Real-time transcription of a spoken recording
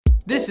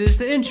This is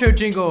the intro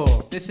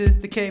jingle. This is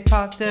the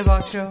K-Pop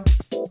Devok Show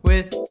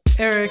with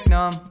Eric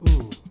Nam.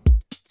 Ooh.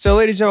 So,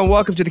 ladies and gentlemen,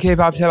 welcome to the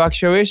K-Pop Devok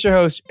Show. It's your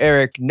host,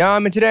 Eric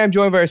Nam, and today I'm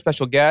joined by a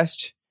special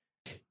guest.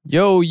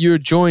 Yo, you're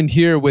joined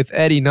here with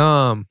Eddie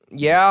Nam.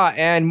 Yeah,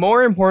 and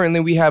more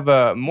importantly, we have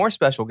a more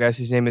special guest.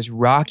 His name is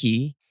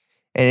Rocky,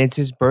 and it's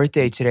his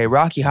birthday today.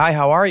 Rocky, hi,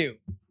 how are you?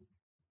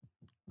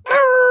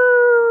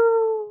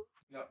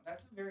 No,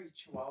 that's a very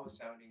Chihuahua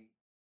sounding.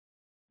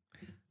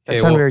 That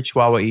sounded very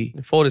Chihuahua-y.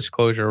 Full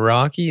disclosure,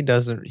 Rocky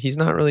he's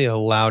not really a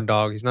loud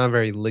dog. He's not a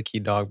very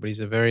licky dog, but he's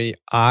a very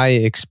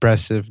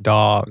eye-expressive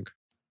dog.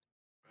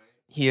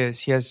 He is.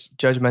 He has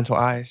judgmental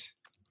eyes.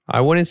 I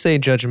wouldn't say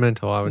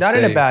judgmental. I would Not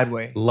say in a bad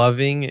way.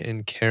 loving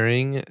and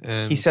caring.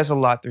 And He says a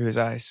lot through his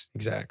eyes.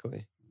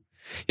 Exactly.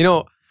 You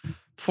know,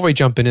 before we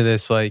jump into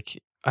this,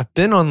 I've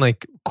been on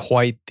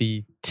quite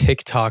the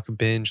TikTok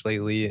binge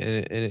lately,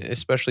 and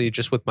especially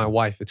just with my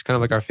wife. It's kind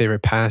of like our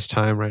favorite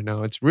pastime right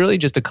now. It's really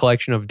just a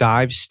collection of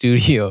Dive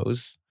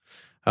Studios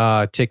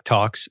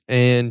TikToks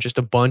and just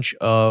a bunch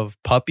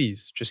of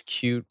puppies, just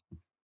cute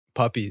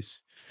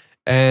puppies.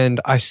 And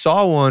I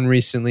saw one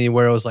recently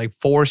where it was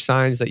 4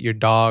 signs that your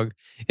dog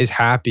is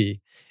happy.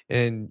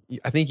 And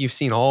I think you've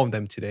seen all of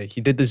them today. He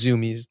did the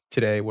zoomies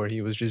today where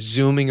he was just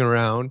zooming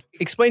around.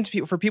 Explain to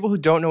people, for people who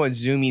don't know what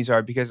zoomies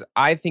are, because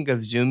I think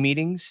of Zoom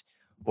meetings.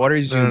 What are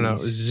zoomies? No.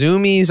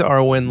 Zoomies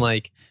are when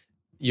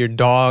your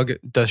dog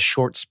does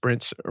short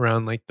sprints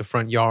around the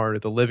front yard or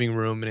the living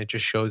room, and it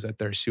just shows that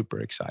they're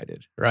super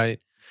excited, right?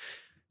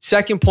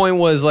 Second point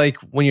was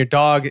when your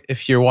dog,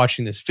 if you're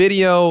watching this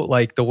video,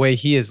 the way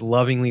he is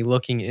lovingly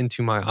looking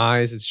into my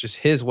eyes, it's just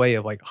his way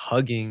of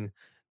hugging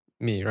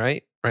me,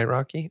 right? Right,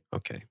 Rocky?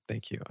 Okay,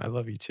 thank you. I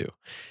love you too.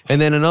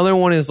 And then another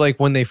one is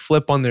when they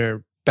flip on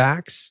their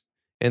backs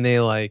and they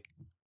are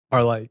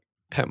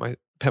pet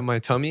my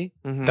tummy.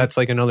 Mm-hmm. That's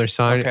another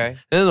sign. Okay. And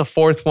then the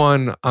fourth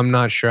one, I'm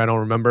not sure. I don't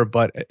remember,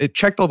 but it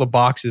checked all the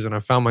boxes and I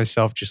found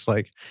myself just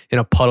in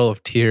a puddle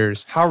of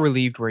tears. How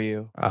relieved were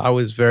you? I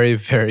was very,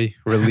 very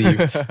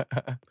relieved.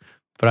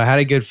 But I had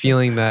a good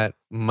feeling that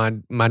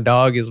my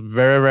dog is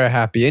very, very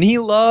happy. And he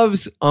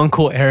loves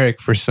Uncle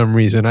Eric for some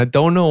reason. I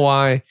don't know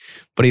why,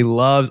 but he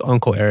loves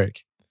Uncle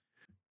Eric.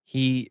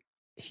 I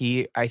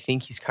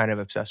think he's kind of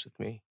obsessed with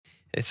me.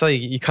 It's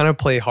you kind of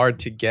play hard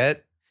to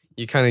get.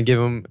 You kind of give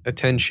him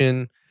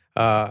attention.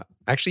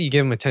 Actually, you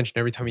give him attention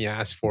every time you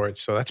ask for it.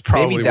 So that's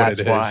probably Maybe that's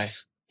what it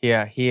is. why.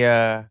 Yeah, he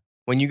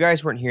when you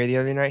guys weren't here the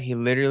other night,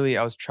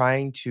 I was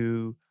trying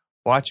to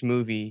watch a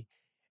movie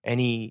and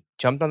he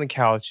jumped on the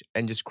couch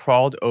and just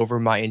crawled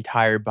over my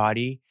entire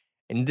body.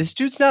 And this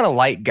dude's not a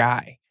light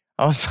guy.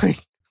 I was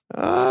like,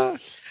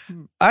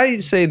 I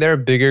say they're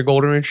bigger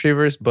golden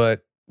retrievers,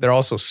 but they're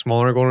also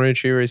smaller golden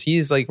retrievers.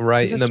 He's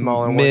right He's in a the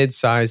smaller one.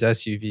 mid-size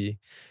SUV.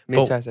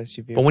 mid-size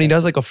SUV. But when he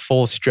does a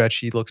full stretch,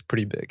 he looks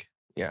pretty big.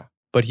 Yeah.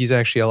 But he's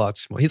actually a lot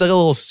smaller. He's a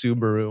little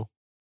Subaru.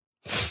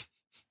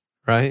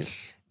 Right?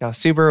 Now,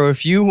 Subaru,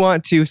 if you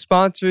want to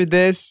sponsor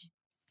this,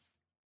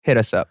 hit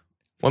us up.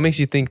 What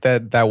makes you think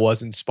that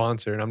wasn't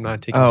sponsored? I'm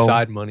not taking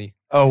side money.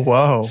 Oh,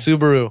 whoa.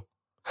 Subaru.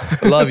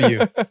 I love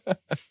you.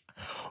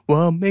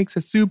 What makes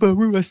a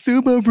Subaru a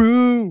Subaru?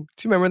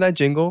 Do you remember that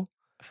jingle?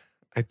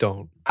 I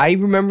don't. I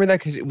remember that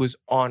because it was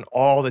on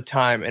all the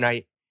time, and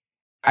I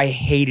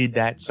hated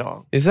that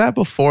song. Is that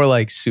before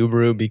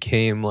Subaru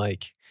became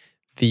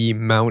the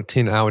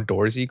mountain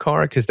outdoorsy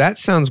car? Because that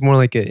sounds more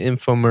like an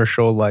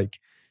infomercial,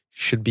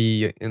 should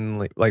be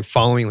in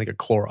following a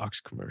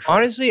Clorox commercial.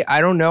 Honestly,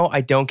 I don't know. I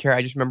don't care.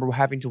 I just remember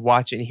having to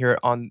watch it and hear it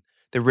on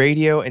the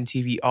radio and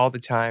TV all the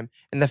time.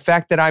 And the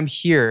fact that I'm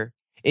here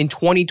in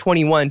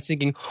 2021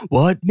 singing,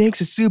 what makes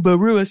a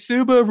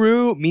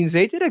Subaru means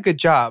they did a good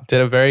job.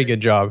 Did a very good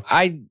job.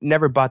 I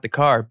never bought the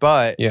car,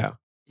 but Yeah.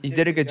 you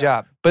did a good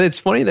job. But it's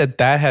funny that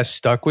has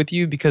stuck with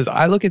you because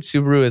I look at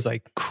Subaru as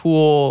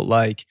cool,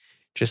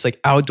 just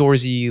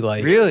outdoorsy,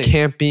 Really?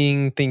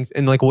 camping things.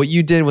 And what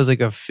you did was a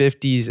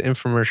 50s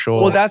infomercial.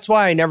 Well, that's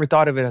why I never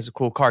thought of it as a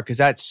cool car, because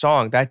that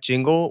song, that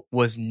jingle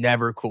was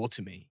never cool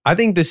to me. I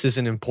think this is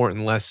an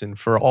important lesson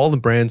for all the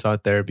brands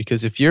out there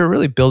because if you're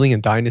really building a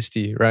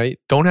dynasty, right,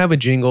 don't have a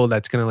jingle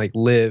that's going to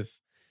live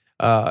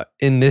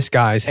in this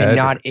guy's head. And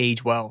not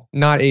age well.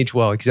 Not age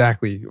well,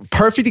 exactly.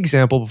 Perfect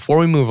example before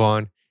we move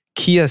on,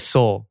 Kia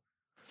Soul.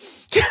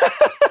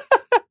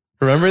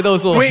 Remember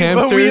those little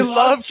hamsters? But we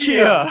love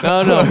Kia.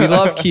 No, we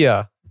love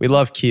Kia. We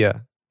love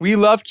Kia. We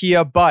love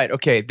Kia, but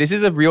okay, this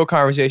is a real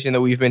conversation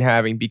that we've been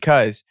having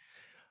because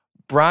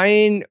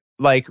Brian's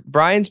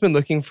been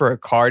looking for a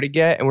car to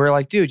get, and we're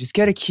like, dude, just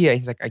get a Kia.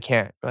 He's like, I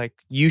can't.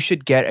 You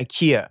should get a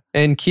Kia.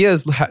 And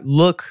Kias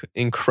look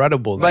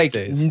incredible these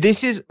days.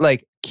 This is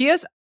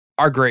Kias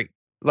are great.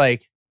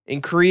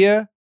 In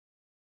Korea,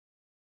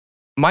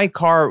 my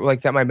car,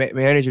 that my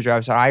manager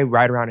drives, I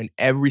ride around in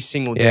every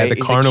single day. Yeah, the is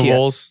a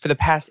Carnivals. Kia. For the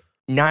past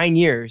 9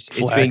 years,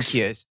 it's been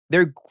Kias.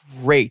 They're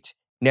great.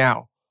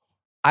 Now,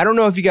 I don't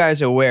know if you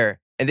guys are aware,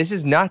 and this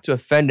is not to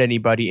offend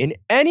anybody in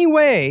any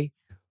way,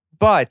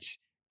 but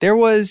there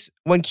was,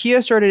 when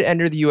Kia started to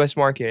enter the US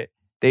market,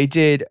 they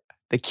did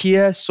the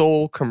Kia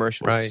Soul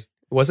commercials. Right.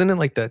 Wasn't it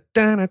like the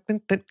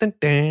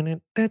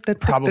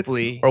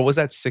Probably. or was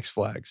that Six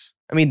Flags?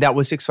 I mean, that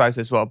was Six Flags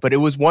as well, but it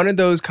was one of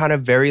those kind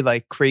of very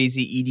like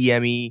crazy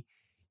EDM-y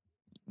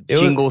It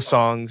was jingle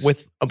songs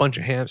with a bunch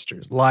of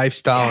hamsters,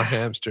 lifestyle Yeah.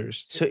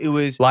 hamsters, So it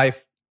was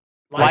life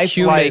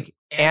lifelike human-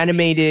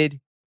 animated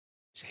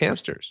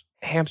hamsters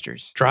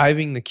hamsters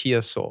driving the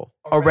Kia Soul.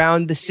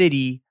 around the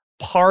city,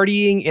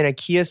 partying in a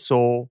Kia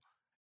Soul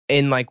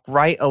in like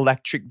bright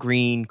electric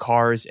green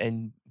cars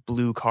and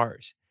blue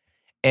cars.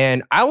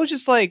 And I was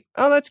just like,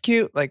 oh, that's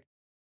cute. Like,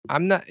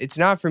 it's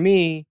not for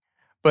me.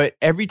 But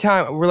every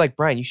time we're like,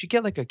 Brian, you should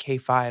get like a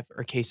K5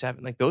 or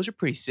K7. Like, those are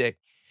pretty sick.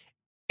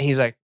 And he's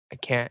like,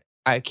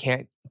 I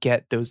can't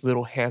get those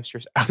little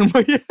hamsters out of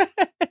my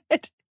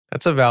head.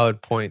 That's a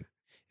valid point.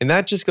 And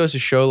that just goes to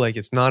show like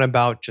it's not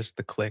about just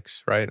the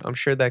clicks, right? I'm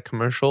sure that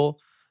commercial,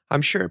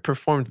 I'm sure it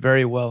performed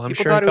very well. I'm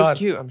People sure thought it it was got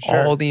cute. I'm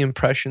sure. all the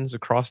impressions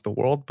across the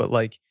world. But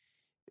like,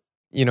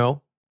 you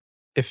know,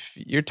 if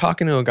you're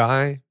talking to a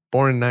guy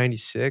born in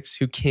 96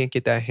 who can't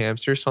get that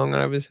hamster song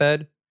out of his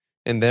head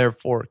and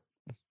therefore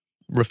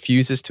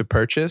refuses to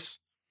purchase,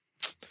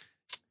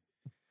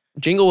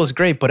 Jingle was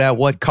great, but at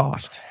what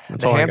cost?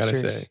 That's all I gotta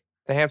say.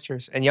 The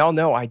hamsters. And y'all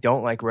know I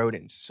don't like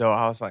rodents. So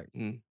I was like,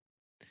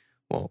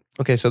 Well,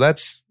 okay, so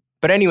that's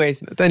But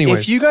anyways,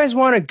 if you guys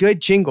want a good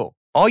jingle,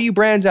 all you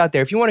brands out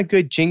there, if you want a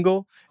good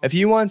jingle, if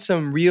you want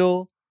some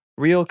real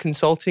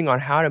consulting on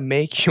how to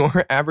make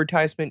your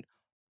advertisement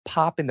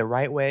pop in the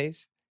right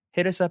ways,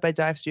 hit us up at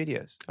Dive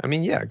Studios. I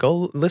mean, yeah,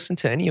 go listen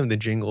to any of the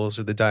jingles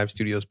or the Dive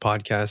Studios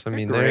podcast. I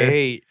mean, they're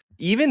Great.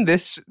 Even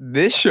this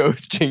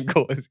show's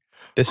jingle is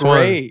this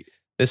great.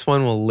 This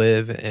one will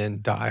live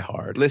and die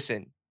hard.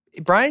 Listen,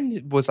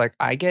 Brian was like,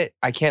 I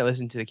can't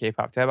listen to the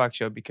K-pop Tebak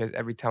show because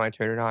every time I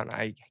turn it on,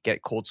 I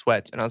get cold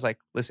sweats. And I was like,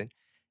 listen,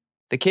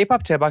 the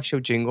K-pop Tebak show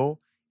jingle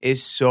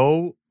is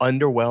so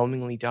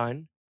underwhelmingly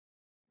done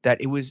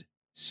that it was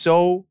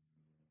so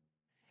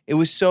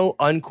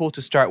uncool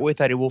to start with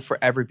that it will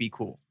forever be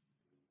cool.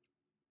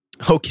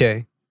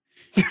 Okay.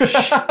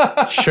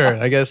 Sure.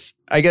 I guess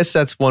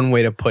that's one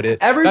way to put it.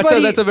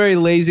 Everybody- that's a very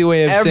lazy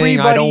way of saying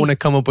I don't everybody- want to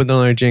come up with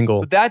another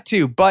jingle. That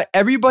too, but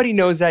everybody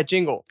knows that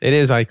jingle. It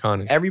is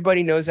iconic.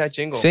 Everybody knows that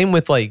jingle. Same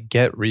with like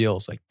Get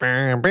Reels, like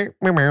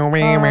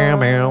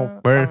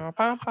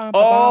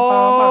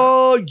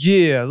oh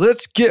yeah,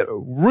 let's get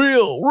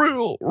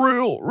real.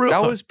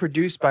 That was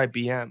produced by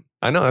BM.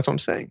 I know, that's what I'm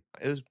saying.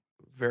 It was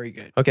very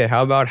good. Okay,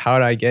 how about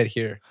How'd I Get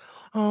Here?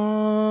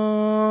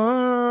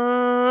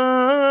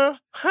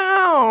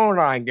 How'd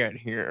I get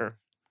here?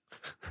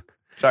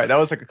 Sorry, that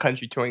was like a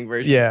country touring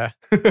version. Yeah.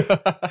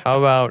 How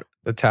about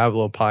the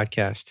Tableau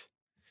podcast?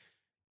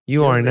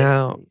 You You're are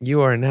now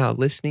listening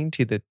listening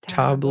to the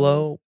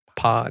Tableau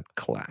Tableau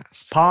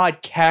podcast.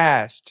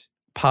 Podcast.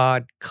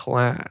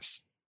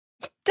 Class.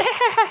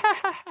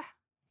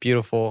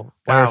 Beautiful.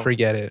 Wow. Never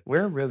forget it.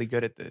 We're really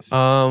good at this.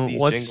 These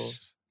What's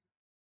jingles.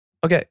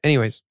 okay?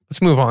 Anyways,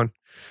 let's move on.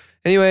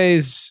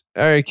 Anyways,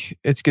 Eric,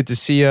 it's good to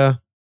see you.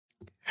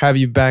 Have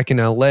you back in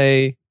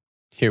LA?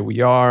 Here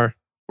we are.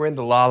 We're in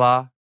the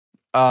Lala.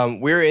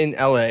 We're in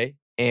LA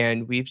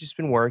and we've just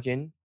been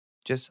working,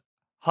 just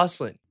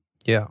hustling.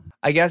 Yeah.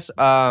 I guess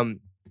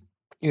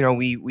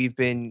we've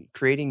been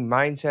creating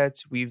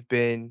mindsets. We've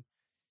been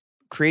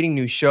creating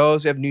new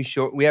shows.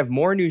 We have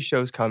more new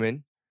shows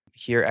coming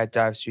here at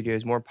Dive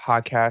Studios, more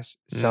podcasts,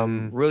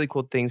 some really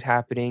cool things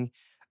happening.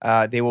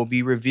 They will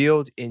be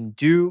revealed in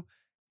due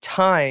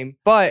time.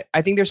 But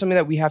I think there's something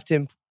that we have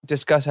to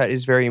discuss that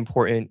is very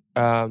important.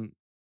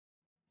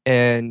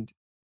 And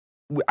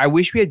I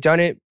wish we had done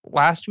it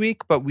last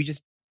week, but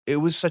it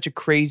was such a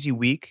crazy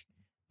week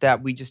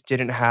that we just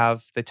didn't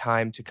have the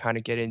time to kind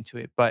of get into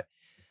it. But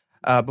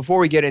before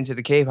we get into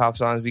the K-pop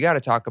songs, we got to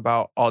talk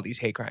about all these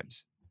hate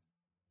crimes.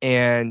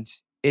 And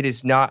it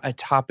is not a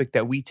topic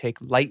that we take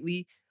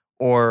lightly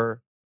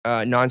or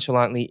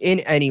nonchalantly in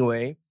any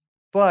way,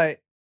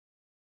 but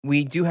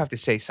we do have to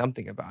say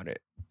something about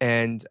it.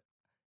 And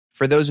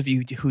for those of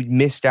you who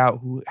missed out,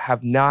 who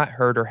have not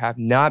heard or have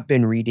not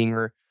been reading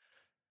or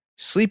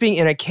sleeping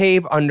in a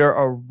cave under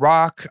a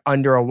rock,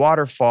 under a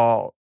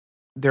waterfall,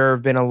 there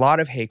have been a lot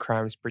of hate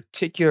crimes,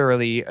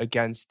 particularly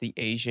against the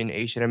Asian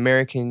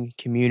American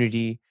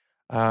community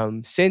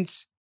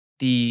since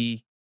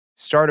the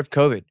start of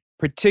COVID,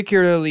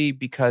 particularly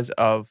because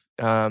of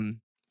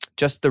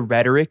just the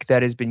rhetoric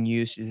that has been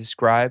used to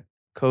describe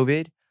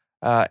COVID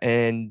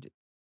and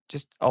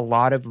just a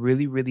lot of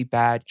really, really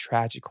bad,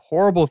 tragic,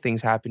 horrible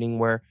things happening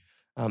where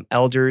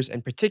elders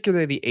and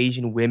particularly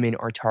Asian women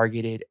are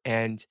targeted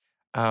and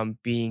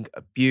being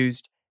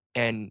abused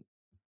and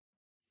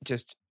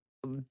just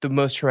the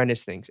most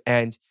horrendous things.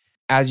 And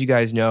as you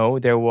guys know,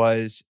 there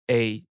was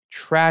a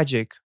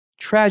tragic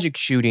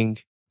shooting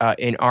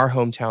in our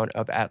hometown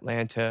of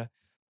Atlanta.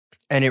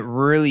 And it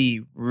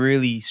really,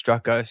 really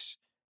struck us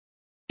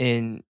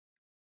in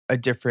a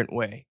different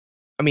way.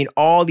 I mean,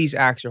 all these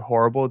acts are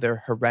horrible.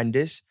 They're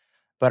horrendous.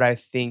 But I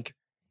think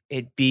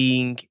it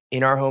being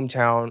in our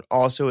hometown,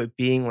 also it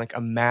being like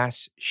a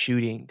mass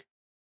shooting,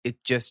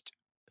 it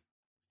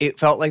it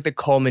felt like the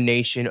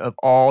culmination of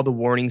all the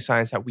warning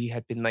signs that we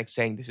had been like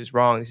saying, this is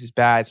wrong, this is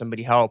bad,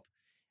 somebody help.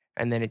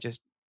 And then it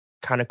just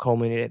kind of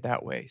culminated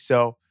that way.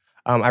 So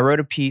I wrote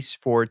a piece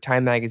for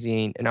Time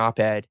Magazine, an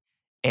op-ed,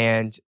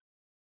 and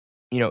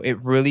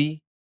it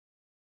really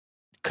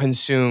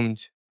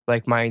consumed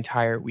like my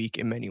entire week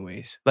in many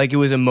ways. Like it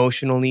was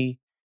emotionally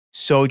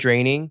so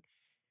draining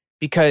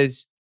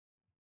because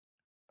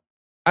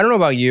I don't know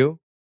about you,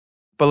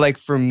 but like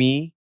for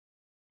me,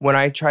 when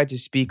I tried to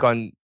speak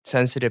on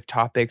sensitive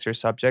topics or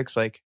subjects,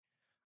 like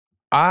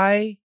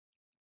I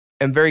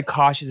am very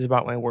cautious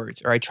about my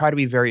words, or I try to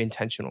be very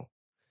intentional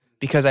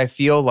because I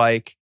feel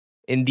like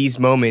in these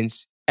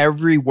moments,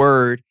 every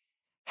word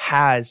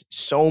has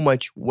so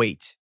much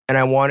weight and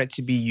I want it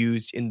to be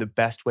used in the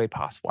best way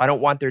possible. I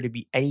don't want there to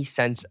be any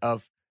sense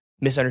of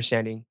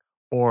misunderstanding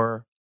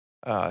or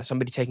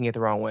somebody taking it the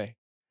wrong way.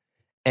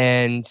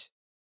 And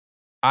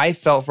I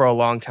felt for a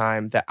long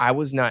time that I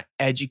was not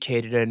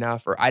educated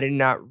enough, or I did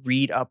not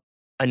read up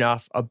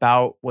enough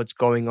about what's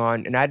going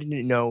on, and I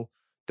didn't know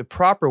the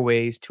proper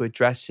ways to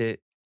address it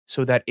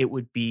so that it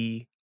would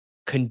be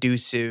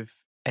conducive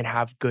and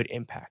have good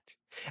impact.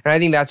 And I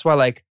think that's why,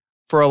 like,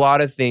 for a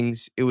lot of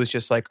things, it was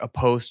just like a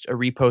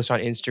repost on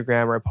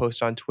Instagram or a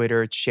post on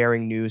Twitter,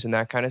 sharing news and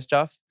that kind of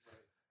stuff.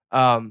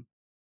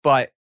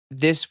 But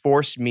this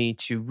forced me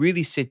to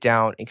really sit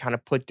down and kind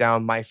of put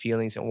down my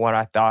feelings and what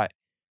I thought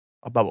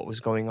about what was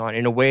going on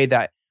in a way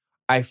that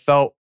I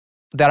felt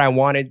that I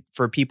wanted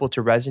for people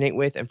to resonate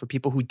with, and for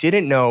people who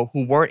didn't know,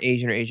 who weren't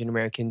Asian or Asian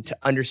American, to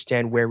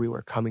understand where we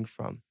were coming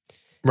from.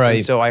 Right.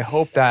 And so I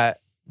hope that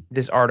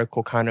this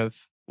article kind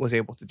of was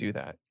able to do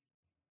that.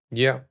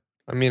 Yeah.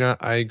 I mean,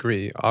 I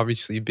agree.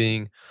 Obviously,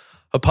 being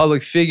a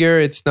public figure,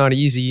 it's not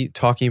easy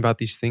talking about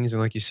these things.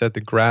 And like you said,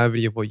 the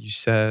gravity of what you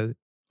said,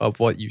 of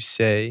what you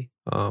say,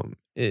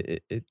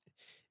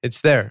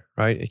 it's there,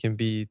 right? It can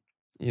be,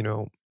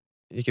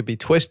 it could be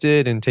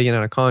twisted and taken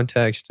out of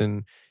context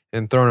and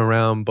thrown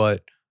around.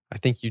 But I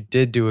think you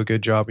did do a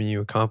good job and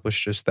you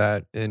accomplished just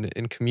that in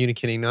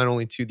communicating not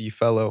only to the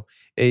fellow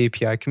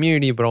AAPI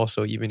community, but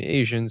also even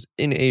Asians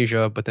in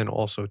Asia, but then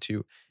also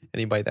to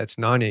anybody that's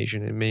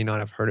non-Asian and may not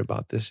have heard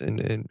about this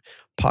and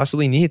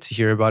possibly need to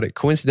hear about it.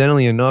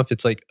 Coincidentally enough,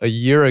 it's like a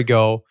year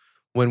ago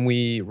when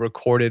we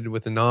recorded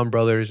with the Nam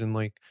brothers and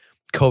like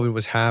COVID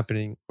was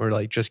happening or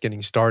like just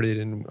getting started.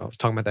 And I was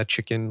talking about that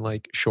chicken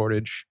like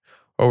shortage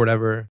or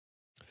whatever.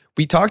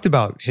 We talked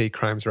about hate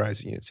crimes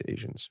rising against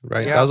Asians,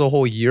 right? Yeah. That was a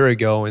whole year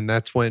ago. And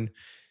that's when,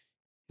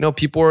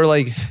 people were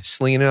like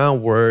slinging out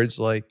words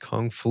like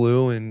kung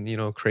flu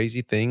and,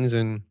 crazy things.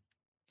 And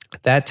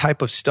that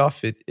type of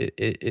stuff,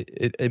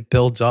 it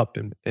builds up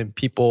and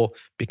people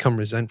become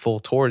resentful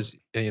towards,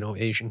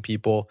 Asian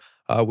people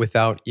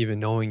without even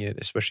knowing it,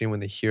 especially when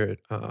they hear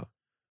it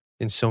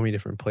in so many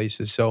different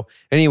places. So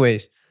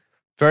anyways,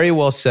 very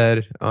well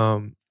said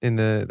in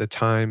the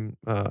Time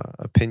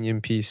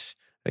opinion piece.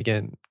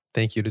 Again,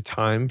 thank you to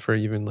Time for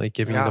even like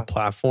giving you the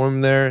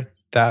platform there.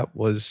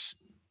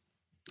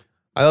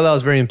 I thought that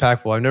was very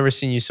impactful. I've never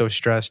seen you so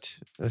stressed,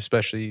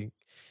 especially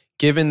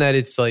given that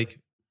it's like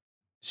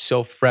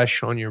so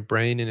fresh on your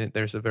brain and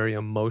there's a very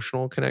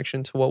emotional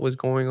connection to what was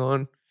going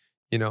on,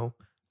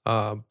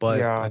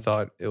 but I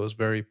thought it was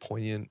very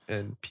poignant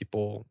and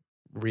people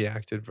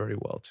reacted very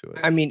well to it.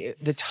 I mean,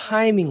 the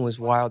timing was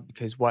wild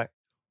because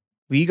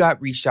we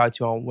got reached out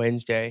to on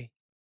Wednesday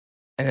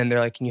and then they're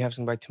like, can you have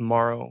something by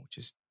tomorrow, which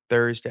is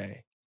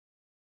Thursday,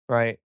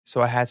 right?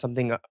 So I had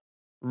something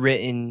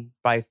written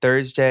by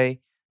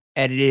Thursday,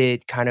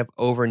 edited kind of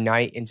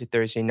overnight into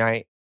Thursday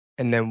night,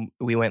 and then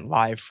we went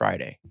live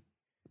Friday.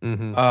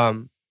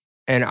 Mm-hmm.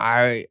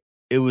 And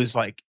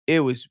it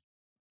was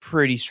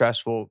pretty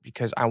stressful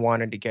because I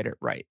wanted to get it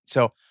right.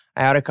 So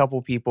I had a couple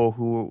people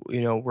who,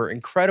 were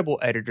incredible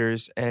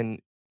editors and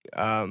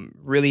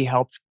really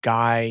helped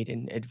guide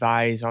and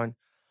advise on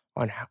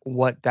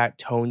what that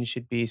tone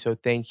should be. So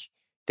thank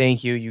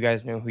you. You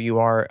guys know who you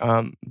are.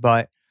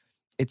 But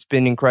it's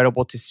been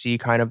incredible to see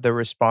kind of the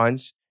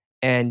response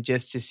and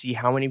just to see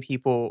how many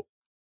people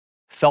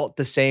felt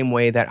the same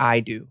way that I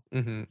do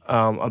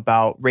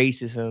about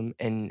racism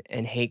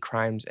and hate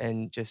crimes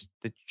and just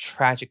the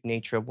tragic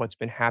nature of what's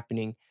been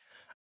happening.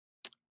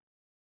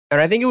 And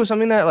I think it was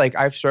something that like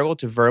I've struggled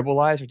to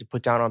verbalize or to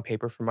put down on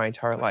paper for my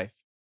entire life,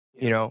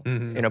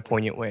 in a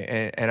poignant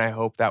way. And I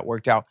hope that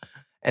worked out.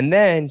 And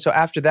then, so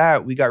after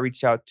that, we got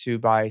reached out to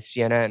by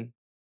CNN.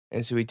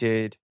 And so we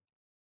did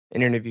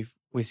an interview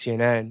with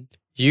CNN.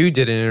 You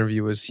did an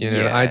interview with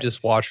CNN. Yes. I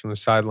just watched from the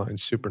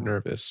sidelines, super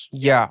nervous.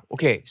 Yeah.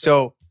 Okay.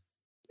 So,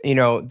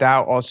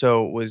 that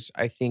also was,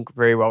 I think,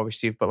 very well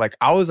received. But like,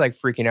 I was like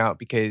freaking out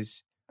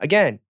because,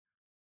 again,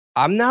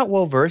 I'm not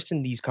well versed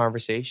in these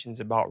conversations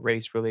about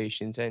race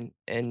relations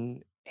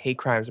and hate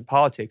crimes and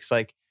politics.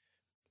 Like,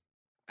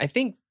 I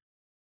think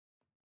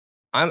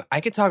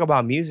I could talk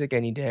about music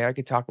any day. I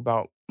could talk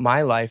about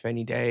my life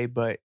any day,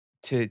 but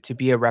to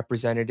be a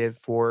representative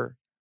for,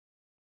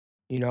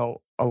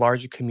 a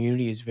larger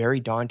community is very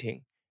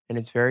daunting and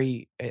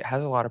it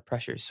has a lot of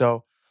pressure.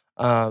 So,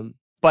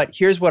 but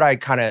here's what I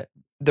kind of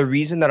the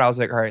reason that I was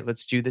like, all right,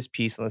 let's do this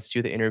piece and let's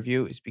do the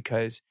interview is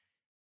because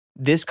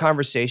this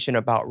conversation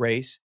about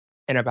race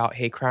and about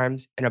hate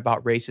crimes and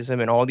about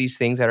racism and all these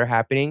things that are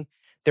happening,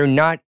 they're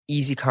not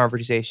easy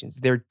conversations.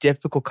 They're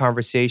difficult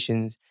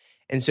conversations.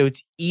 And so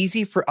it's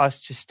easy for us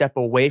to step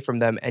away from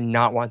them and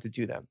not want to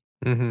do them.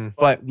 Mm-hmm.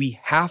 But we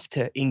have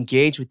to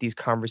engage with these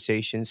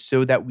conversations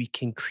so that we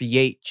can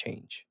create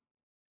change,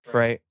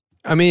 right?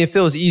 I mean, if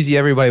it was easy,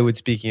 everybody would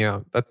speaking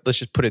out. Let's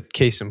just put it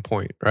case in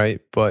point,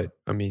 right? But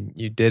I mean,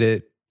 you did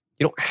it.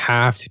 You don't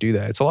have to do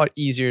that. It's a lot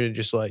easier to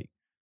just like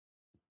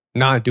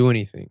not do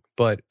anything.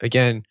 But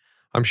again,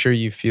 I'm sure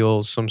you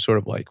feel some sort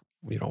of like,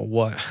 you know,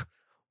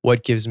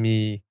 what gives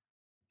me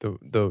the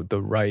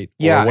right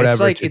or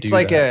whatever it's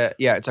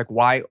like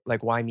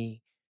why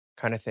me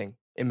kind of thing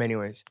in many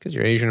ways. Because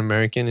you're Asian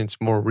American,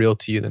 it's more real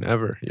to you than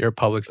ever. You're a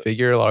public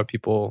figure. A lot of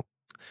people,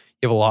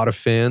 you have a lot of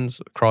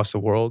fans across the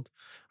world.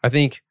 I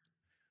think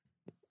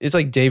it's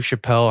like Dave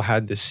Chappelle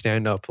had this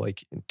stand up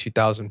like in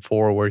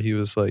 2004 where he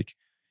was like,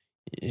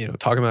 you know,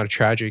 talking about a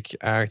tragic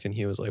act, and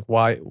he was like,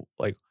 why,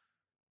 like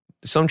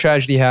some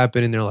tragedy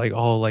happened and they're like,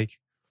 oh, like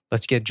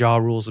let's get Ja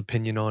Rule's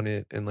opinion on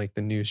it, and like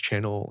the news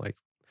channel like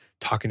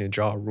talking to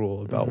Ja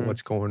Rule about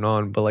what's going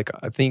on. But like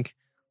I think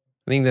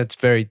that's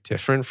very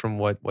different from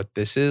what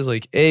this is.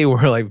 Like A,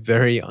 we're like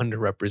very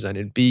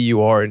underrepresented. B,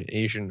 you are an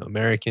Asian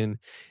American,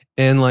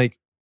 and like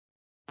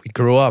we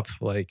grew up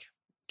like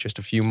just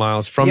a few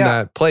miles from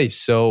that place.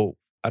 So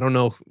I don't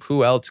know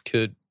who else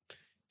could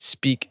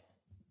speak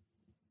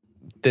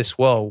this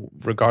well,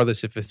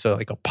 regardless if it's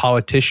like a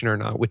politician or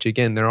not, which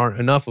again, there aren't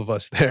enough of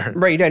us there.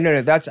 Right.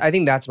 No. I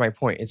think that's my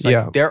point. It's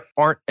like there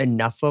aren't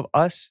enough of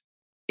us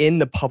in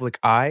the public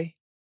eye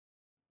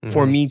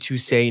for me to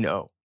say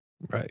no.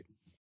 Right.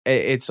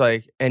 It's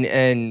like,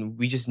 and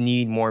we just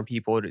need more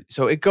people to,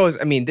 so it goes,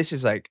 I mean, this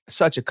is like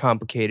such a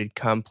complicated,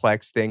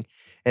 complex thing.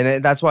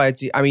 And that's why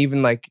I'm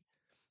even like,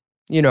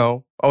 you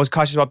know, I was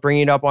cautious about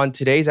bringing it up on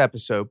today's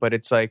episode, but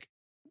it's like,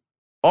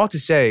 all to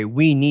say,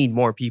 we need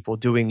more people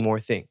doing more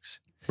things.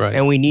 Right.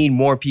 And we need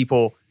more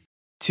people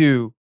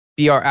to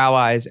be our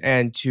allies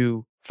and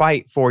to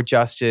fight for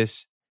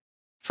justice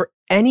for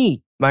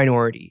any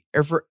minority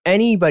or for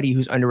anybody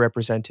who's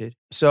underrepresented.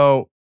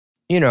 So,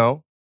 you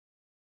know,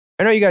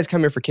 I know you guys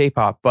come here for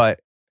K-pop,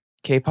 but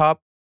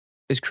K-pop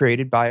is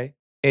created by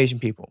Asian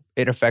people.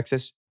 It affects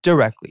us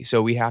directly.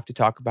 So we have to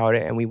talk about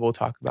it, and we will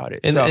talk about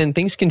it. And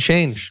things can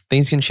change.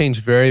 Things can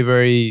change very,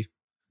 very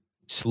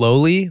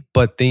slowly,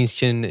 but things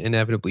can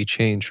inevitably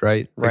change,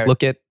 right? Like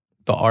look at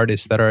the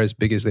artists that are as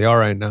big as they are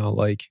right now.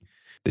 Like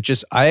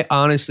I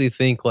honestly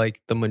think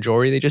like the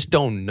majority, they just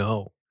don't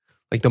know.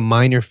 Like the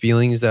minor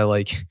feelings that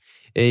like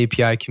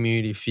AAPI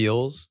community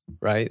feels,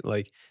 right?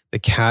 Like the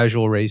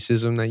casual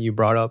racism that you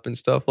brought up and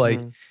stuff, like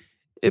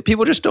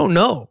people just don't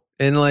know.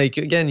 And like,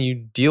 again, you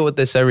deal with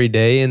this every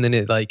day. And then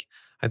it like,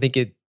 I think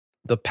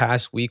the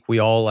past week, we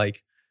all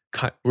like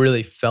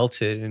really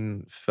felt it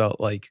and felt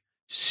like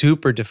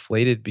super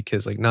deflated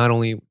because like not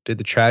only did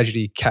the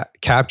tragedy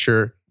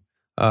capture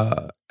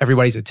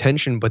everybody's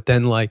attention, but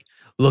then like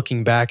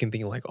looking back and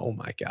thinking like, oh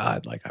my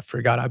God, like I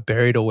forgot I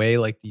buried away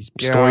like these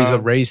stories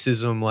of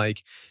racism,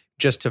 like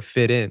just to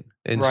fit in.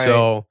 And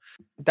so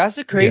that's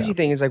the crazy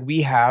thing is like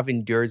we have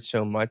endured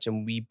so much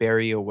and we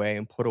bury away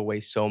and put away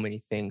so many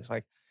things.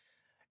 Like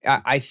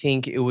I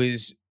think it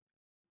was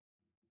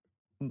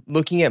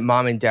looking at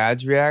mom and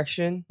dad's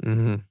reaction.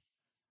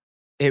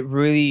 It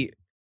really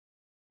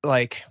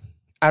like,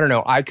 I don't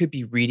know, I could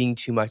be reading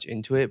too much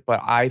into it,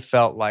 but I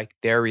felt like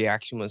their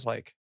reaction was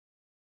like,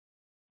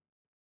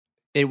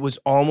 it was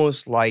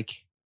almost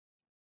like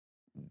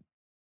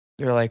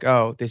they're like,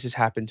 oh, this has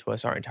happened to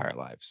us our entire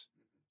lives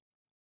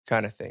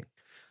kind of thing.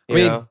 I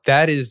mean,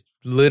 that is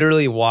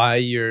literally why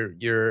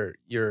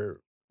your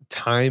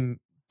time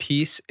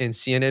piece in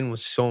CNN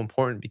was so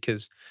important,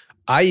 because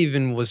I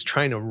even was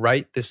trying to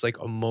write this like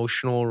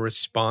emotional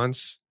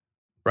response,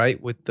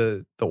 right, with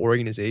the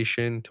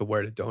organization to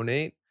where to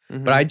donate.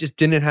 But I just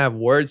didn't have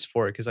words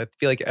for it because I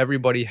feel like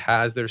everybody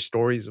has their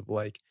stories of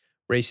like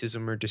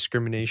racism or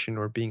discrimination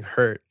or being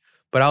hurt.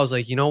 But I was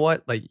like, you know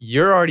what? Like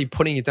you're already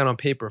putting it down on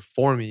paper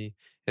for me.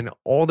 And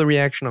all the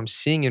reaction I'm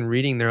seeing and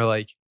reading, they're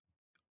like,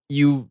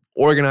 you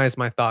organized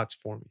my thoughts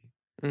for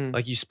me.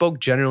 Like you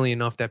spoke generally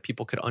enough that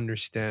people could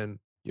understand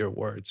your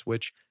words,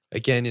 which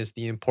again is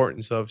the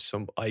importance of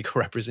some like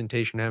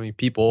representation, having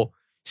people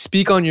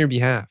speak on your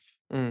behalf.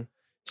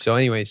 So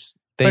anyways,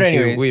 thank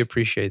you. We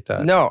appreciate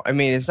that. No, I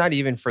mean, it's not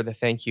even for the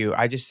thank you.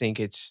 I just think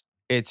it's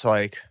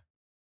like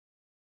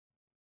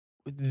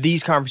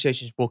these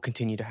conversations will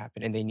continue to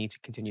happen and they need to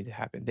continue to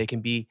happen.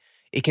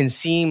 It can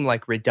seem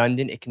like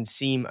redundant. It can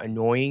seem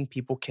annoying.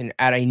 People can,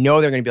 and I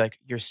know they're going to be like,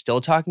 you're still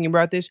talking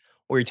about this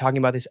or you're talking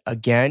about this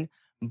again,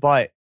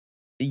 but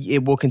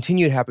it will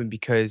continue to happen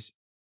because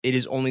it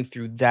is only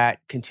through that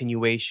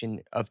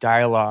continuation of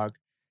dialogue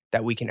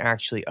that we can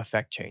actually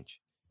affect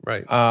change.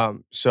 Right.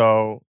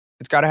 So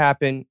it's got to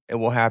happen. It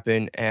will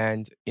happen.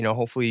 And, you know,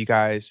 hopefully you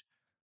guys,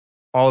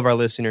 all of our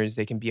listeners,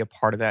 they can be a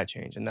part of that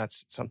change. And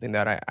that's something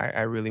that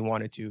I really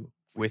wanted to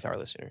with our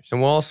listeners. And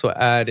we'll also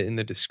add in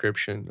the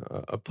description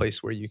a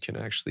place where you can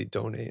actually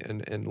donate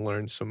and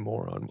learn some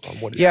more on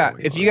what is going on.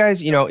 If you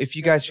guys, if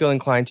you guys feel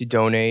inclined to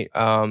donate,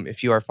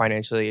 if you are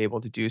financially able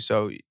to do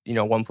so,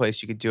 one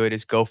place you could do it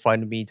is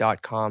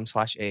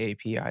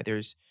gofundme.com/AAPI.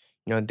 There's,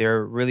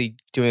 they're really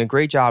doing a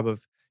great job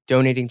of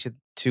donating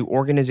to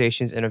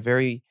organizations in a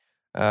very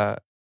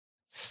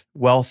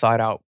well thought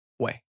out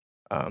way.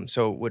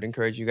 So would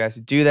encourage you guys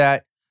to do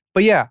that.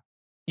 But yeah,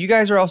 you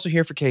guys are also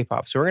here for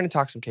K-pop. So we're going to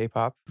talk some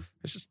K-pop.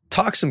 Let's just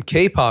talk some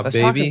K-pop, Let's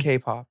baby. talk some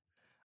K-pop.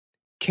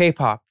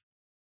 K-pop.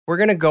 We're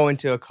going to go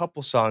into a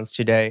couple songs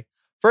today.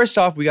 First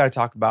off, we got to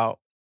talk about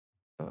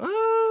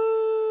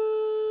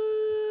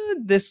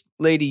this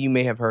lady you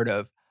may have heard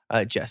of,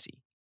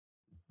 Jessie.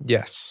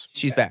 Yes.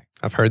 She's back.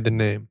 I've heard the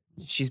name.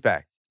 She's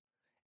back.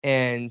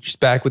 And She's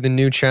back with a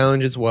new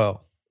challenge as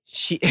well.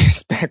 she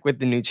is back with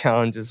the new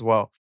challenge as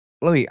well.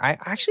 Louis, I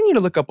actually need to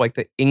look up like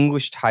the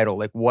English title,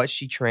 like what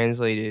she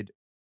translated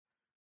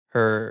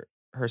her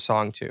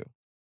song to.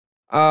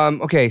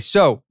 Okay,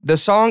 so the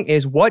song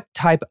is What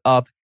Type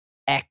of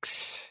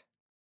X?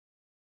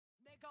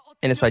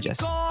 And it's by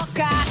Jessie.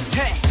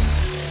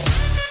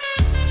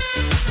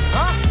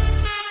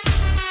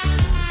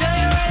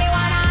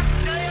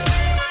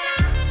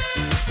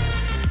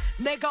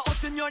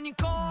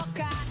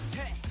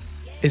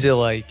 Is it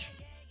like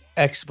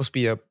X supposed to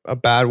be a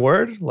bad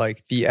word?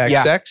 Like the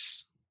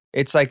XX?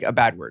 It's like a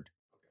bad word.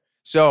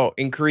 So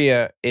in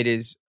Korea,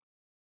 it's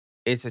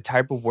a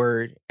type of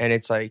word and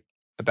it's like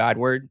a bad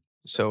word.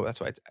 So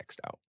that's why it's X'd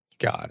out.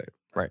 Got it.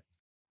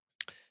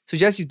 So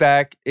Jessie's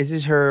back. This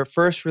is her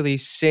first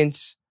release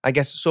since, I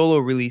guess, solo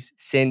release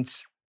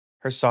since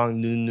her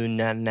song Nu Nu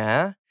Na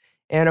Na.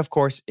 And of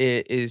course,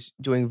 it is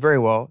doing very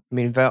well. I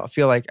mean, I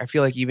feel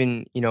like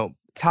even,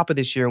 top of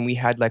this year when we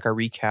had like our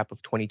recap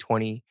of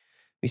 2020,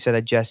 we said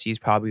that Jessie is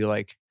probably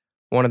like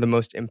one of the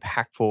most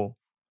impactful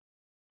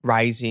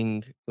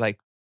rising, like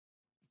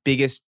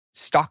biggest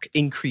stock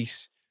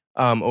increase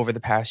over the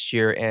past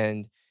year.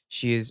 And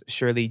she is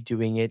surely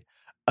doing it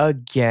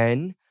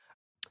again.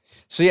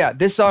 So yeah,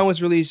 this song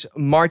was released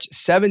March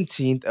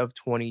 17th of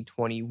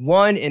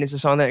 2021. And it's a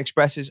song that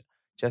expresses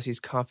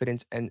Jessie's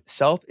confidence and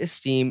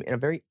self-esteem in a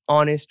very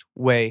honest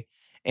way.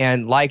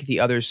 And like the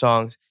other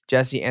songs,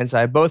 Jessie and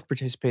Psy both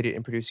participated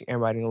in producing and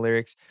writing the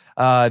lyrics.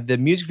 The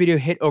music video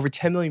hit over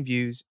 10 million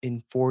views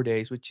in 4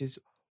 days, which is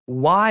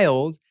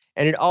wild.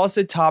 And it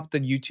also topped the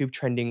YouTube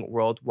trending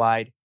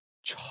worldwide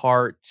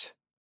chart.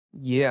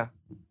 Yeah.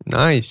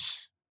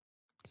 Nice.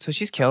 So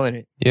she's killing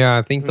it. Yeah,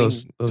 I think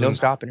those no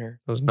stopping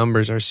her. Those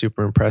numbers are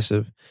super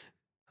impressive.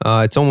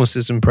 It's almost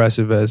as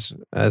impressive as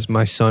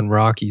my son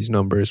Rocky's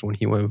numbers when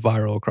he went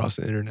viral across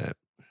the internet.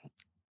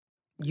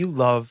 You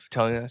love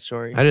telling that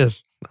story. I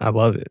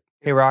love it.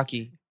 Hey,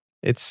 Rocky.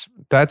 That's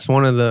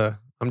one of the.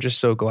 I'm just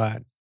so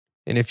glad.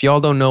 And if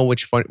y'all don't know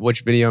which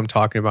video I'm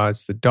talking about,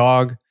 it's the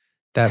dog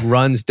that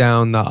runs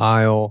down the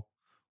aisle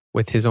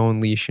with his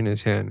own leash in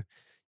his hand.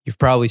 You've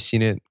probably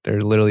seen it.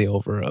 They're literally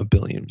over 1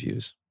 billion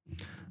views.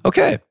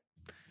 Okay.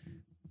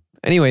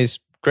 Anyways,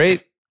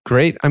 great.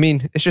 I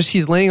mean, it's just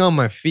he's laying on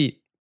my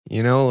feet,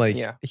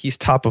 he's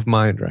top of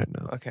mind right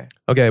now.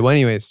 Okay. Well,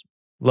 anyways,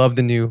 love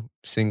the new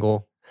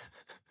single.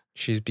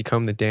 She's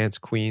become the dance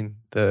queen,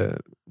 the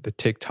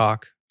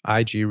TikTok,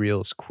 IG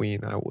Reels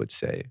queen, I would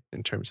say,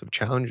 in terms of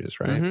challenges,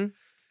 right? Mm-hmm.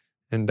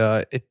 And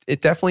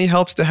it definitely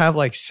helps to have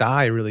like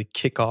Psy really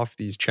kick off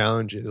these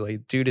challenges.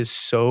 Like, dude is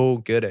so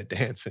good at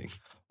dancing.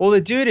 Well, the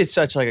dude is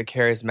such like a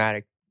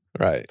charismatic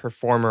right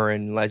performer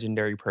and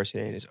legendary person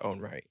in his own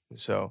right.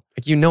 So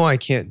like, I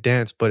can't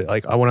dance, but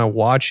like when I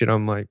watch it,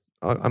 I'm like,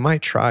 I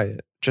might try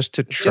it just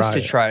to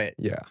try it.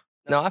 Yeah.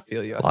 No, I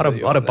feel you. A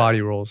lot of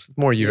body rolls.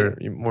 More your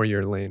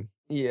lane.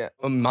 Yeah.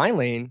 My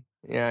lane.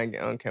 Yeah.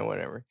 Okay.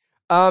 Whatever.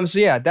 So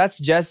yeah, that's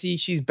Jessie.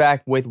 She's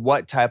back with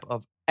What Type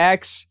of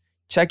X.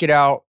 Check it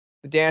out.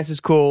 The dance is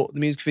cool. The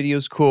music video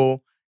is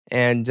cool,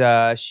 and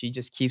she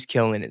just keeps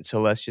killing it. So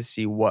let's just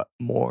see what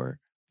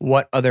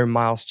other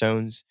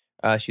milestones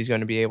she's going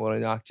to be able to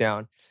knock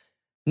down.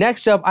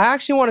 Next up, I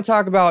actually want to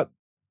talk about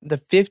the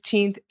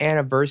 15th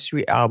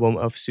anniversary album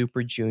of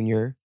Super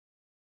Junior.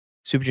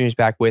 Super Junior's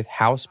back with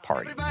House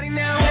Party.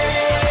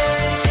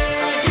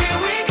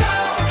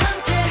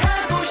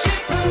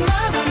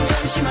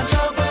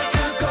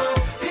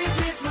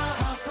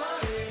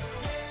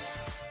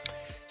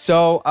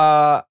 So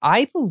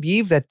I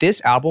believe that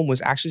this album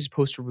was actually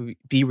supposed to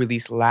be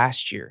released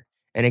last year,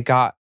 and it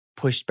got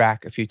pushed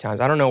back a few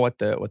times. I don't know what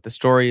the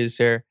story is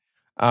there,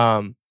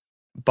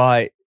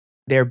 but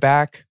they're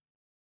back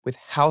with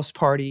House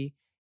Party,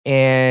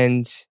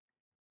 and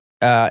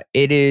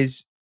it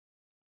is,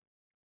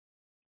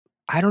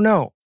 I don't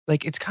know,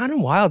 like it's kind of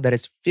wild that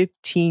it's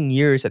 15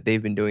 years that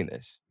they've been doing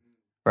this,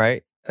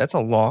 right? That's a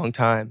long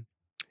time.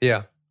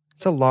 Yeah,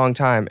 it's a long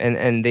time,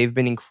 and they've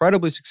been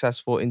incredibly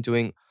successful in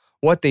doing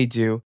what they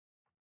do.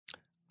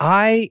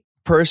 I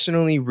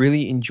personally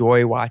really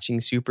enjoy watching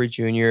Super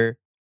Junior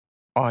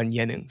on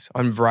Yeonings,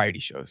 on variety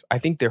shows. I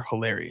think they're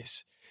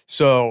hilarious.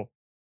 So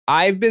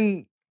I've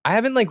been I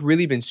haven't like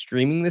really been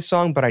streaming this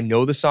song, but I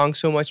know the song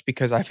so much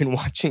because I've been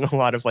watching a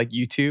lot of like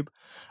YouTube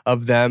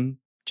of them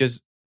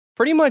just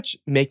pretty much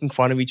making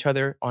fun of each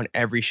other on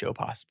every show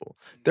possible.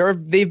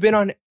 They've been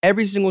on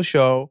every single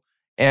show,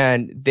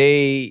 and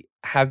they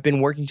have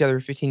been working together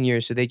for 15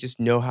 years, so they just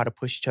know how to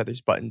push each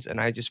other's buttons, and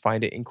I just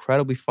find it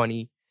incredibly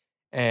funny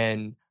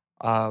and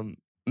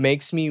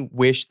makes me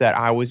wish that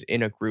I was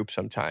in a group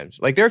sometimes.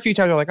 Like there are a few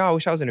times I'm like, oh, I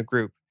wish I was in a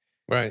group.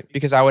 Right.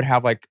 Because I would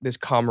have like this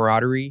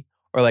camaraderie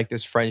or like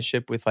this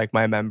friendship with like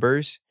my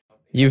members.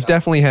 You've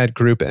definitely had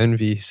group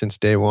envy since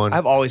day one.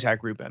 I've always had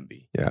group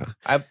envy. Yeah.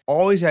 I've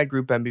always had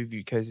group envy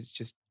because it's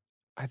just,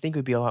 I think it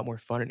would be a lot more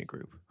fun in a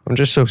group. I'm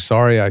just so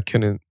sorry I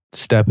couldn't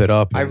step it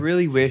up. I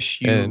really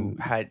wish you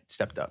had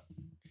stepped up.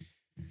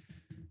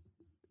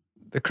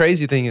 The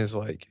crazy thing is,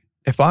 like,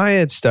 if I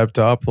had stepped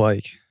up,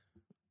 like,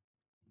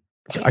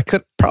 I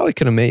probably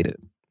could have made it.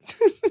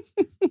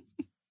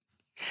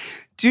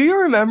 Do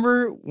you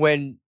remember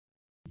when,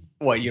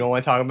 what, you don't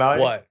want to talk about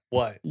it?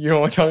 What? You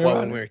don't want to talk about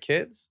When it? we were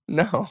kids?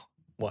 No.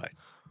 What?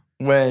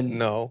 When?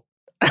 No.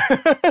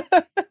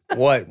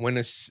 What? When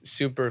a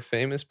super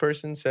famous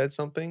person said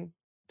something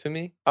to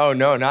me? Oh,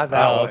 no, not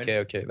that one.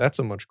 Okay. That's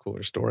a much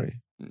cooler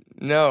story.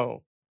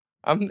 No.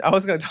 I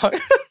was going to talk.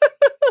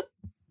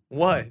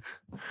 What?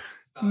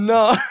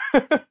 No.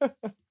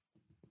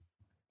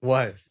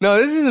 What? No,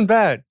 this isn't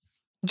bad.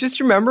 Just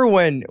remember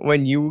when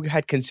you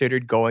had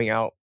considered going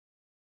out.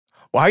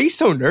 Why are you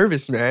so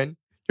nervous, man?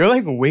 You're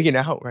like wigging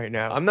out right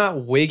now. I'm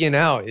not wigging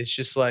out. It's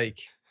just like,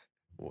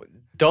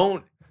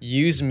 don't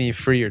use me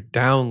for your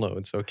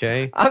downloads,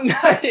 okay? I'm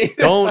not.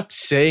 Don't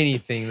say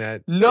anything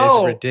that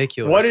No. is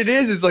ridiculous. What it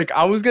is like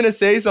I was gonna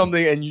say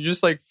something and you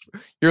just like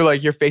you're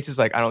like your face is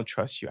like I don't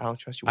trust you. I don't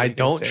trust you. What I are you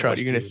gonna don't say? trust What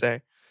are you gonna you.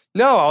 say?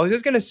 No, I was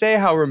just gonna say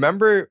how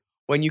remember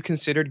when you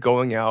considered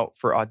going out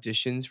for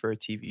auditions for a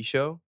TV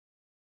show?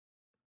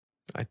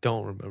 I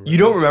don't remember. You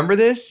don't remember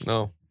this?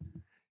 No.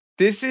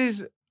 This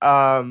is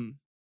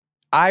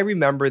I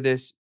remember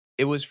this.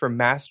 It was for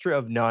Master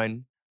of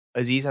None,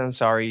 Aziz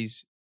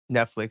Ansari's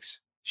Netflix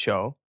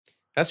show.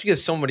 That's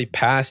because somebody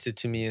passed it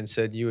to me and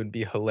said you would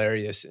be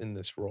hilarious in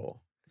this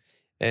role.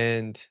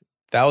 And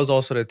that was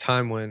also the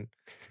time when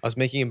I was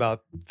making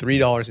about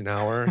 $3 an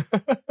hour.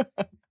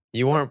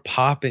 You weren't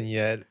popping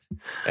yet.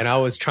 And I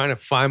was trying to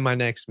find my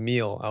next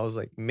meal. I was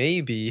like,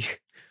 maybe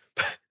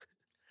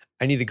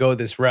I need to go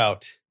this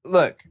route.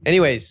 Look,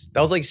 Anyways,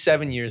 that was like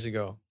 7 years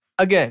ago.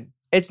 again,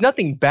 it's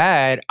nothing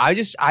bad. I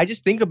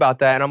just think about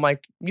that and I'm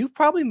like, you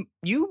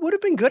would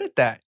have been good at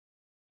that.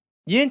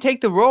 You didn't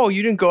take the role.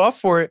 You didn't go up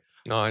for it.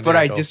 No, But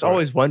I didn't go just for it.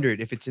 always wondered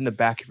if it's in the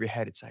back of your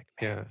head. It's like,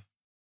 man, Yeah.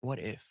 what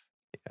if?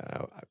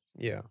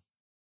 Yeah.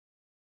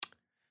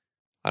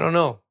 I don't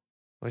know.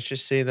 Let's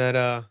just say that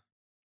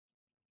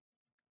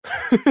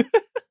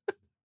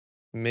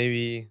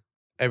maybe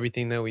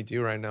everything that we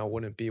do right now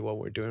wouldn't be what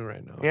we're doing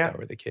right now if Yeah. that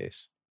were the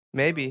case.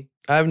 Maybe.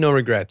 I have no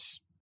regrets.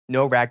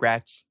 No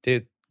ragrats.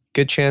 Dude,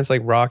 good chance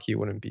like Rocky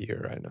wouldn't be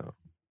here right now.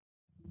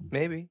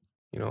 Maybe.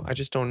 You know, I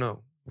just don't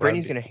know.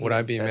 Brittany's gonna hate Would that I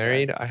you be said that.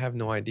 married? I have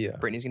no idea.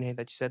 Brittany's going to hate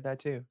that you said that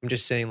too. I'm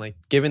just saying, like,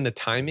 given the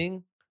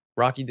timing,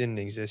 Rocky didn't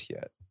exist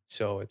yet.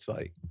 So it's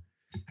like,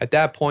 at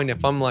that point,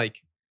 if I'm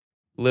like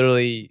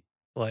literally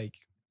like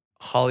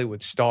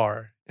Hollywood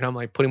star and I'm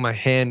like putting my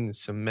hand in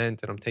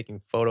cement and I'm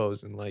taking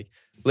photos and like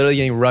literally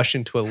getting rushed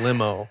into a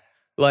limo,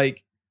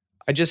 like,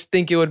 I just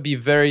think it would be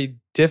very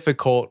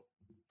difficult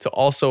to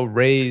also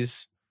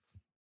raise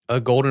a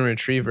golden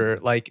retriever,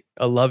 like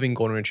a loving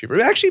golden retriever.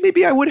 Actually,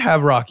 maybe I would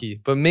have Rocky,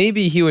 but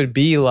maybe he would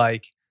be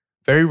like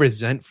very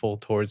resentful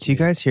towards Do you me.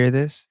 guys hear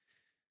this?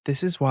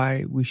 This is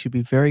why we should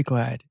be very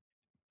glad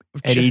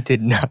Eddie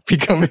did not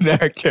become an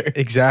actor.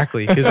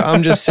 Exactly. Because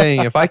I'm just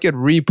saying, if I could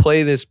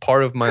replay this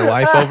part of my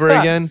life over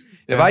again,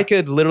 if Yeah. I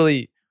could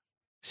literally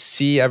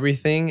see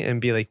everything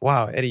and be like,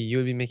 wow, Eddie, you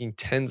would be making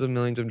tens of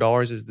millions of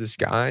dollars as this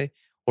guy,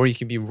 or you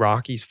could be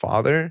Rocky's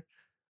father,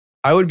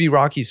 I would be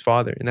Rocky's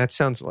father. And that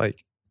sounds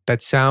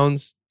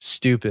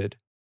stupid,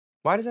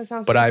 Why does that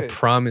sound but I stupid?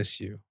 promise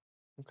you,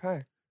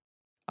 Okay.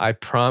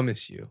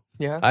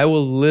 Yeah. I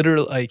will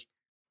literally, like,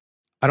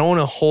 I don't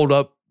want to hold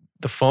up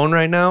the phone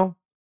right now,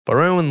 but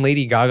remember when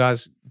Lady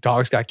Gaga's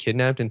dogs got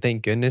kidnapped and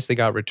thank goodness they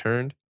got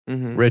returned?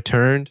 Mm-hmm.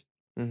 Returned.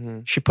 Mm-hmm.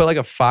 She put like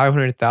a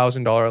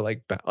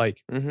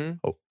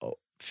 $500,000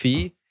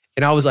 fee,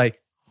 and I was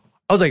like,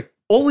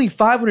 only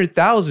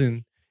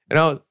 500,000, and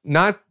I was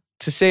not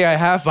to say I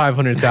have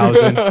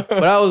 500,000,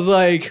 but I was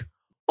like,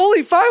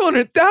 only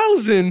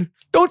 500,000.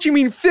 Don't you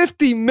mean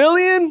 50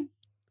 million?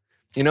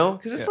 You know,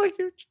 because it's Yeah. like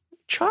your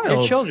child,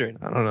 Your children.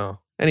 I don't know.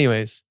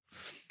 Anyways,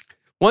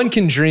 one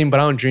can dream, but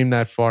I don't dream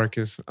that far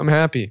because I'm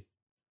happy.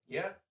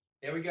 Yeah.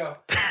 There we go.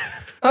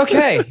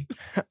 Okay.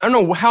 I don't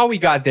know how we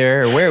got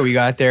there or where we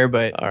got there,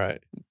 but All right.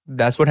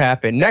 that's what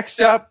happened. Next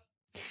up,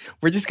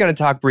 we're just going to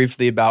talk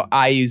briefly about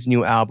IU's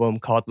new album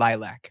called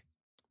Lilac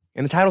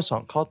and the title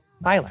song called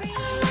Lilac.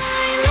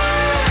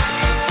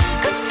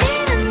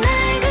 거치는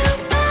날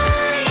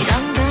goodbye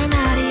이런 걸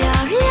말이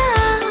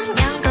어울려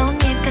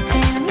야구잎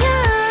같은 안녕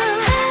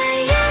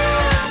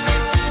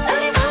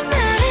우리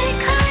봄날의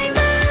클라이마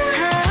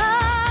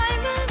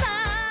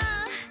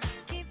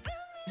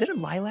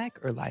lilac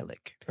or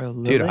lilac? Or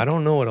Dude, I lilac?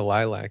 don't know what a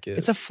lilac is.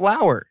 It's a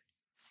flower.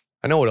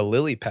 I know what a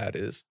lily pad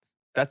is.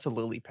 That's a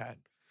lily pad.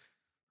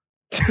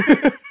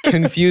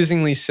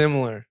 Confusingly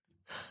similar.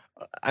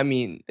 I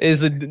mean,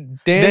 Is a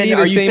dandy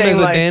are the you same saying, as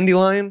a like-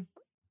 dandelion?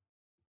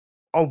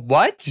 a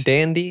what?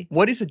 Dandy?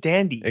 What is a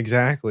dandy?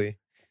 Exactly.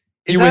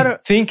 Is You that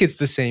would think it's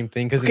the same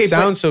thing because Okay, it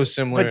sounds so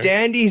similar. But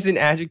dandy is an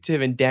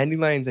adjective and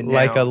dandelion's a noun.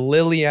 like a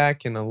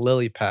lilac and a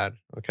lily pad.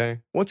 Okay,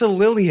 What's a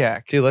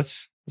lilac? dude,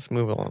 let's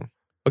move along.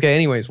 Okay,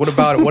 anyways, what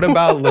about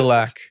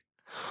lilac?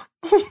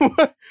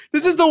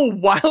 This is the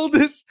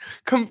wildest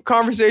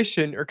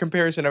conversation or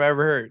comparison I've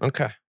ever heard.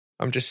 Okay,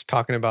 I'm just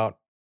talking about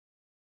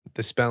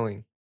the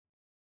spelling.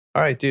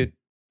 All right, dude,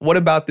 what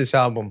about this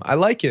album? I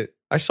like it.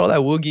 I saw that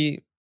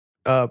Woogie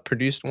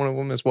produced one of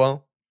them as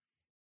well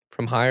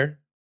from Higher,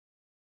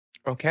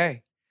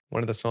 Okay.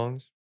 one of the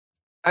songs.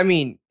 I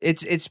mean,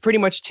 it's pretty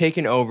much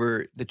taken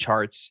over the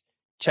charts.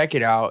 Check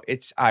it out.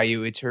 It's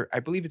IU. I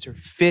believe it's her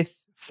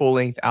 5th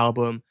full-length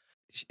album.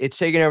 It's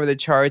taken over the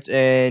charts,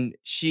 and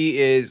she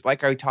is,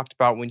 like I talked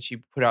about when she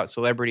put out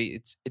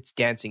Celebrity, it's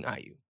dancing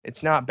IU.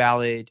 It's not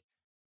ballad,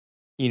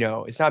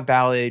 it's not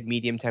ballad,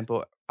 medium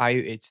tempo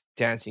IU, it's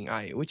dancing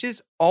IU, which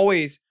is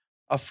always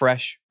a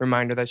fresh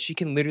reminder that she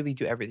can literally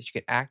do everything. She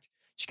can act,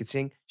 she can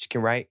sing, she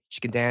can write, she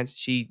can dance.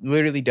 She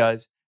literally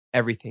does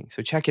everything.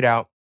 So check it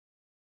out.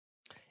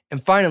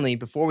 And finally,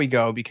 before we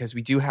go, because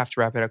we do have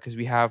to wrap it up because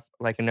we have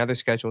like another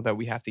schedule that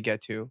we have to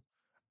get to,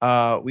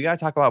 we got to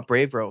talk about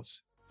Brave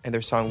Girls and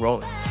their song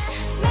Rollin'.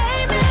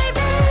 매일매일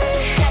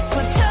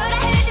자꾸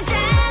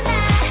초라해지잖아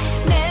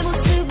내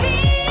모습이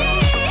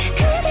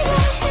그대로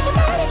내게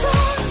말해줘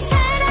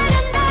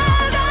사랑한다고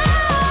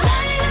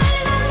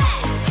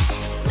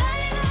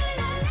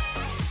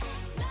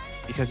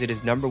Because it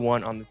is number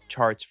 1 on the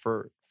charts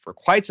for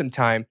quite some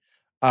time.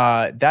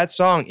 That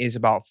song is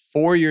about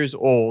 4 years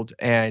old,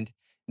 and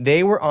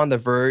they were on the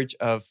verge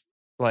of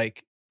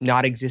like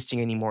not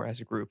existing anymore as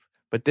a group.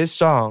 But this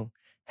song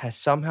has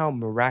somehow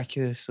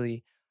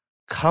miraculously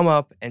come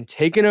up and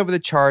taken over the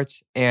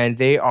charts, and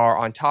they are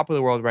on top of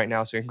the world right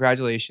now. So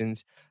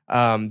congratulations.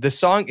 The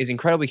song is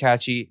incredibly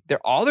catchy.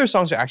 All their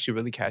songs are actually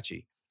really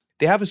catchy.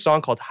 They have a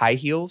song called High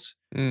Heels,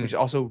 which is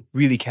also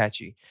really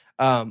catchy.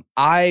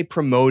 I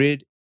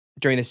promoted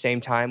during the same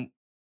time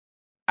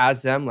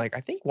as them, like I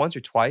think once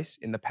or twice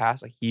in the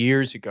past, like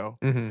years ago.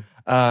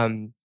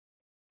 Mm-hmm.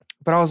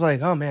 But I was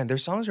like, oh man, their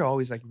songs are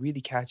always like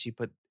really catchy,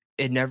 but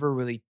it never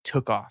really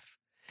took off.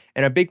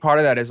 And a big part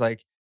of that is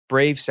like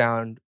Brave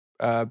Sound,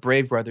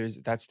 Brave Brothers,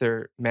 that's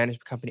their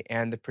management company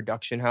and the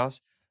production house.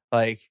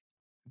 Like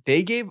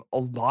they gave a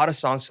lot of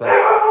songs to like,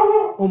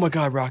 oh my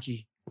God,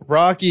 Rocky.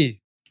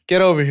 Rocky,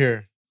 get over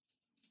here.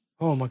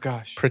 Oh my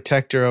gosh.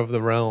 Protector of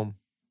the realm.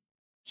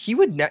 He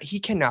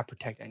cannot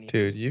protect anything.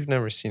 Dude, you've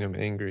never seen him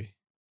angry.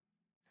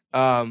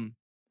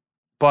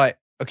 But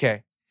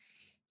okay.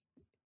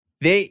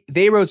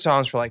 They wrote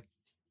songs for like,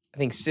 I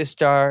think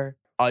Sistar,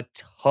 a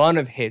ton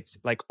of hits,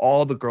 like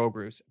all the girl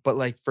groups. But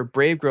like for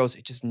Brave Girls,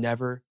 it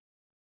never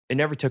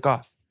took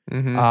off.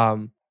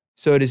 Mm-hmm.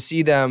 So to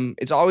see them,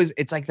 it's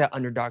like that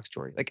underdog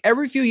story. Like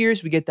every few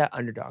years we get that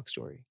underdog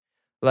story.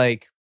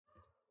 Like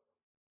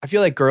I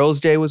feel like Girls'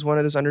 Day was one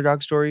of those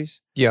underdog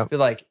stories. Yeah. I feel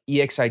like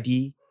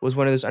EXID was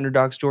one of those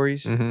underdog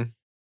stories. Mm-hmm.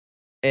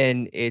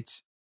 And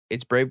it's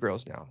Brave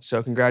Girls now.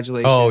 So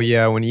congratulations. Oh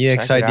yeah, when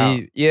Check it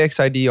out.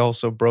 EXID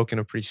also broke in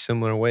a pretty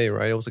similar way,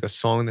 right? It was like a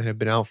song that had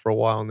been out for a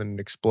while and then it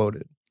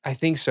exploded. I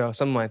think so.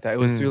 Something like that. It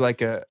was through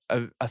like a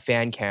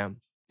fan cam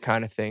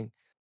kind of thing.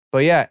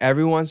 But yeah,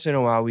 every once in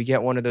a while we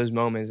get one of those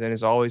moments, and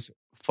it's always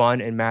fun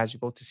and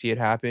magical to see it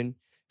happen.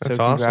 That's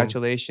so awesome.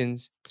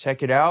 congratulations.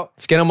 Check it out.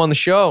 Let's get him on the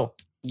show.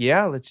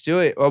 Yeah, let's do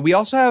it. Well, we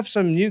also have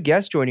some new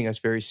guests joining us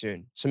very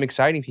soon. Some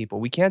exciting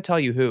people. We can't tell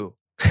you who.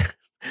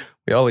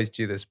 We always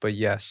do this, but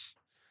yes.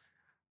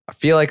 I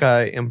feel like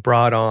I am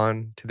brought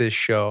on to this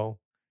show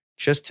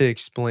just to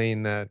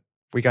explain that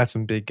we got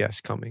some big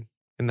guests coming.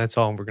 And that's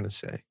all we're going to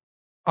say.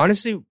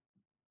 Honestly,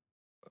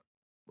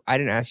 I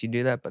didn't ask you to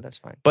do that, but that's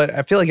fine. But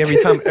I feel like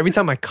every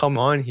time I come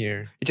on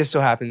here, It just so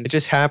happens it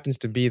just happens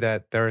to be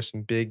that there are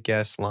some big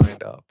guests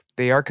lined up.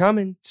 they are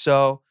coming.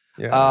 So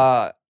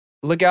Yeah.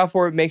 look out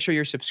for it. Make sure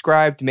you're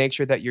subscribed. Make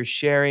sure that you're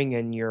sharing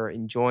and you're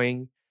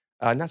enjoying.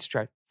 Not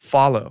subscribe,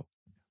 follow.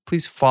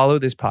 Please follow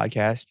this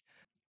podcast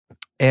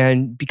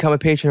and become a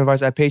patron of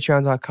ours at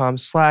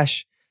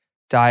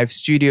patreon.com/Dive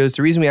Studios.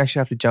 The reason we actually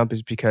have to jump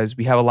is because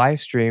we have a live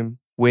stream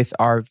with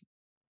our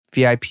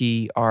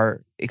VIP,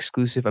 our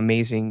exclusive,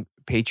 amazing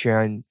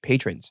Patreon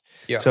patrons.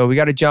 Yeah. So we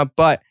got to jump.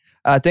 But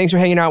thanks for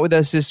hanging out with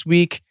us this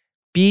week.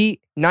 Be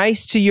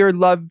nice to your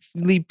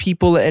lovely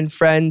people and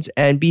friends,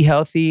 and be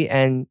healthy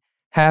and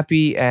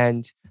happy.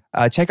 And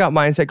check out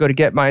Mindset. Go to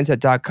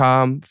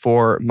getmindset.com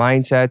for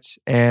mindsets.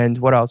 And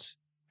what else?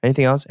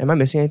 Anything else? Am I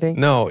missing anything?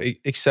 No,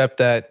 except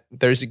that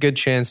there's a good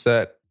chance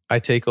that I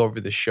take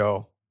over the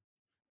show.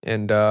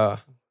 And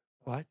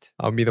What?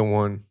 I'll be the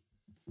one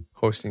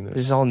hosting This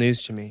this is all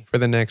news to me. for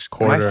the next Am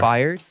quarter. I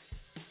fired?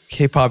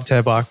 K-pop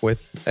Tebak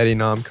with Eddie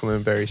Nam coming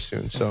very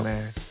soon. Oh, So,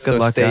 man. Good so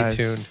luck, stay guys.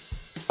 tuned.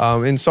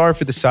 And sorry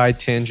for the side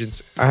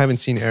tangents. I haven't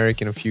seen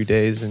Eric in a few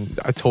days, and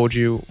I told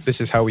you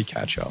this is how we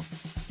catch up.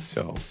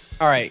 So,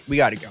 All right, we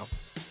gotta go.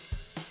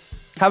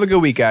 Have a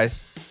good week,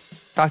 guys.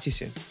 Talk to you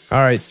soon. all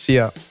right, see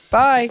ya.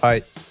 Bye.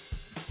 Bye.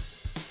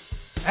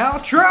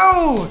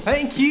 Outro!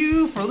 Thank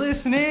you for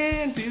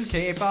listening to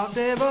K-Pop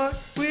Debug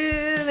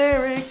with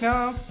Eric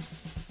Nam.